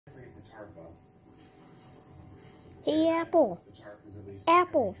Hey, Apple.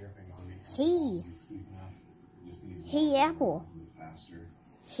 Apple. Hey. Hey, Apple.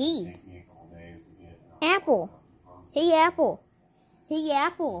 Hey. Apple. Hey, Apple. Hey,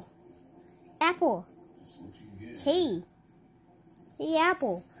 Apple. Apple. Hey. Hey,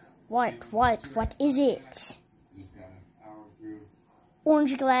 Apple. What is it?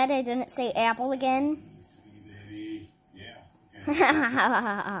 Orange, glad I didn't say apple again.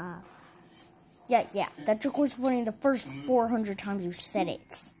 Yeah, that joke was funny the first 400 times you said it.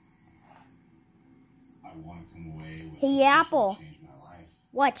 Hey, Apple.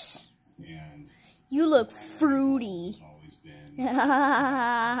 What? You look fruity.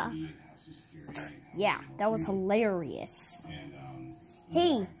 Yeah, that was hilarious.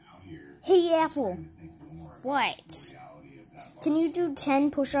 Hey, Apple. What? Can you do 10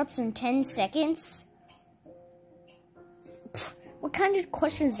 push-ups in 10 seconds? What kind of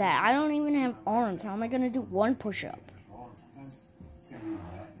question is that? I don't even have arms. How am I going to do one push-up?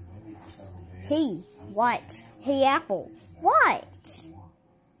 Hey, what? Hey, Apple. What?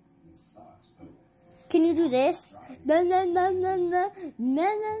 Can you do this? No.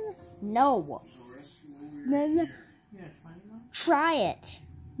 No. Try it.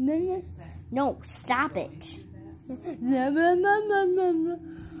 No, stop it. No.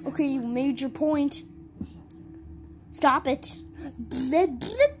 Okay, you made your point. Stop it.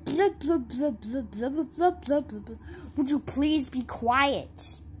 Would you please be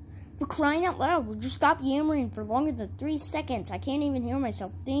quiet? For crying out loud, would you stop yammering for longer than 3 seconds? I can't even hear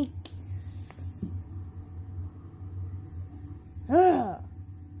myself think.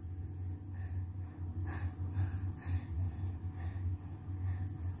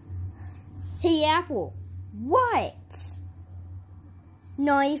 Hey, Apple. What?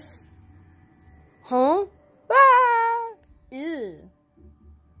 Knife. Huh? Ah! Ew.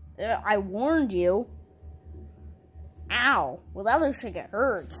 I warned you. Ow. Well, that looks like it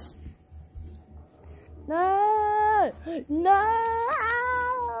hurts. No.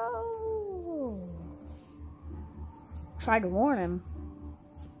 Tried to warn him.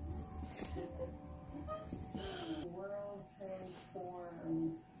 World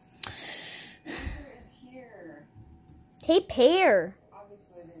transformed. Winter is here. Hey, Pear.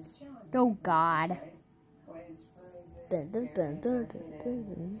 Obviously, there's challenges. Oh, God. Clay's frozen, firewood's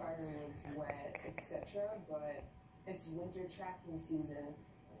wet, etc. But it's winter tracking season.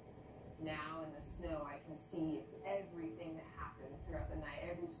 Now in the snow, I can see everything that happens throughout the night.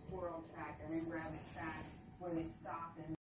 Every squirrel track, every rabbit track, where they stop and